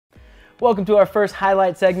Welcome to our first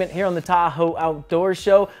highlight segment here on the Tahoe Outdoor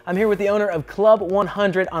Show. I'm here with the owner of Club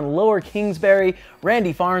 100 on Lower Kingsbury,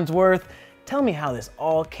 Randy Farnsworth. Tell me how this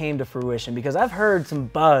all came to fruition, because I've heard some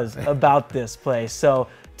buzz about this place. So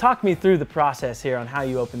talk me through the process here on how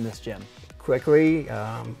you opened this gym. Quickly,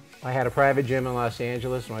 I had a private gym in Los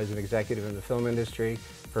Angeles when I was an executive in the film industry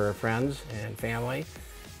for friends and family.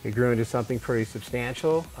 It grew into something pretty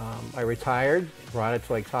substantial. I retired, brought it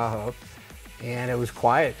to Lake Tahoe, and it was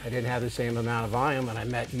quiet. I didn't have the same amount of volume, and I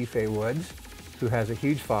met Yufei Woods, who has a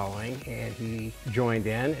huge following, and he joined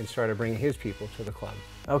in and started bringing his people to the club.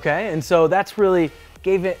 Okay, and so that's really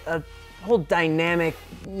gave it a whole dynamic,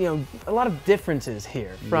 a lot of differences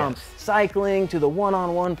here, from cycling to the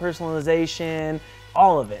one-on-one personalization,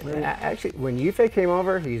 all of it. Actually, when Yufei came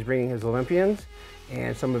over, he's bringing his Olympians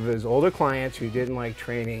and some of his older clients who didn't like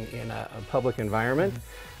training in a public environment.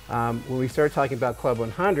 When we started talking about Club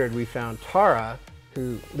 100, we found Tara,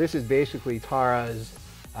 this is basically Tara's,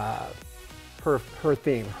 her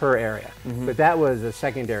theme, her area. But that was a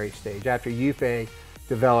secondary stage. After Yufei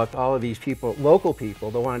developed all of these people, local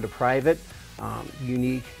people, that wanted a private,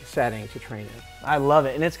 unique setting to train in. I love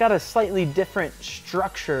it, and it's got a slightly different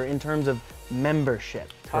structure in terms of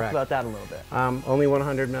membership. Talk about that a little bit. Only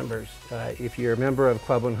 100 members. If you're a member of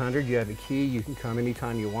Club 100, you have a key. You can come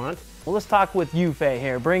anytime you want. Well, let's talk with Yufei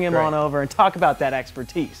here. Bring him on over and talk about that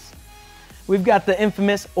expertise. We've got the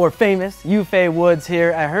infamous or famous Yufei Woods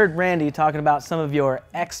here. I heard Randy talking about some of your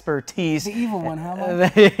expertise. The evil one, huh?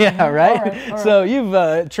 Yeah, right? All right. So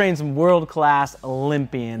you've trained some world-class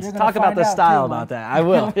Olympians. Talk about the style about that. I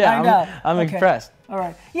will. Yeah, I'm impressed. All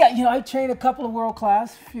right. Yeah, I trained a couple of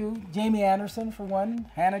world-class, Jamie Anderson for one,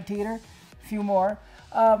 Hannah Teeter, a few more.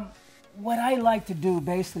 What I like to do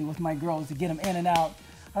basically with my girls to get them in and out,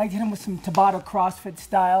 I like to hit them with some Tabata CrossFit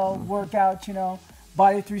style workouts,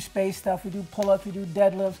 body through space stuff. We do pull-ups, we do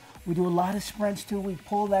deadlifts, we do a lot of sprints too. We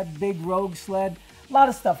pull that big rogue sled, a lot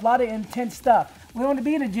of stuff, a lot of intense stuff. We don't want to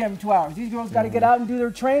be in the gym 2 hours. These girls got to get out and do their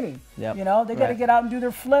training. They got to get out and do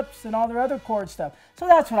their flips and all their other core stuff. So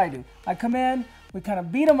that's what I do. I come in, we kind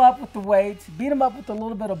of beat them up with the weights, beat them up with a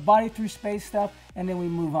little bit of body through space stuff, and then we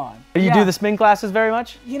move on. You do the spin classes very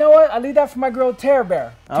much? You know what? I leave that for my girl Tara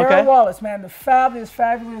Bear. Tara Wallace, man, the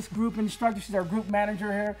fabulous group instructor. She's our group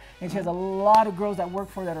manager here, and she has a lot of girls that work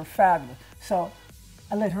for her that are fabulous. So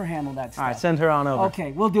I let her handle that stuff. All right, send her on over.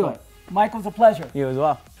 Okay, we'll do it. Michael's a pleasure. You as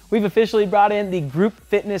well. We've officially brought in the group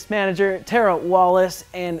fitness manager, Tara Wallace,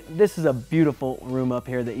 and this is a beautiful room up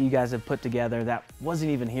here that you guys have put together that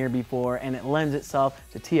wasn't even here before, and it lends itself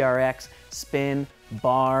to TRX, spin,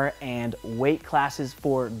 bar, and weight classes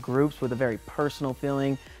for groups with a very personal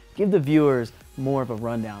feeling. Give the viewers more of a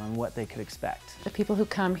rundown on what they could expect. The people who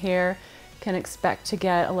come here can expect to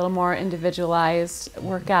get a little more individualized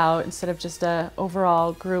workout instead of just a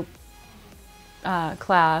overall group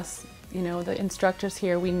class. The instructors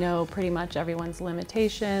here, we know pretty much everyone's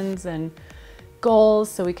limitations and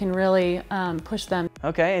goals, so we can really push them.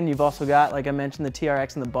 Okay, and you've also got, like I mentioned, the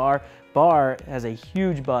TRX and the bar. Bar has a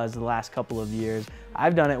huge buzz the last couple of years.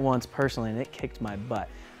 I've done it once personally, and it kicked my butt.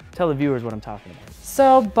 Tell the viewers what I'm talking about.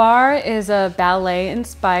 So bar is a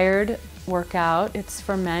ballet-inspired workout. It's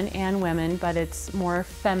for men and women, but it's more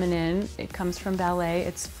feminine. It comes from ballet.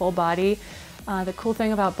 It's full body. The cool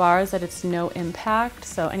thing about bar is that it's no impact,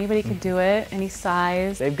 so anybody can do it, any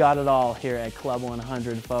size. They've got it all here at Club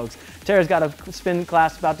 100, folks. Tara's got a spin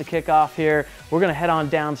class about to kick off here. We're gonna head on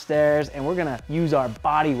downstairs and we're gonna use our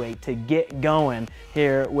body weight to get going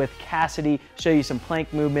here with Cassidy, show you some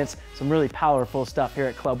plank movements, some really powerful stuff here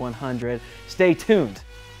at Club 100. Stay tuned.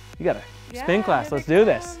 You got a spin class, let's do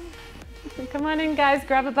this. Come on in, guys,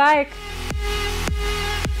 grab a bike.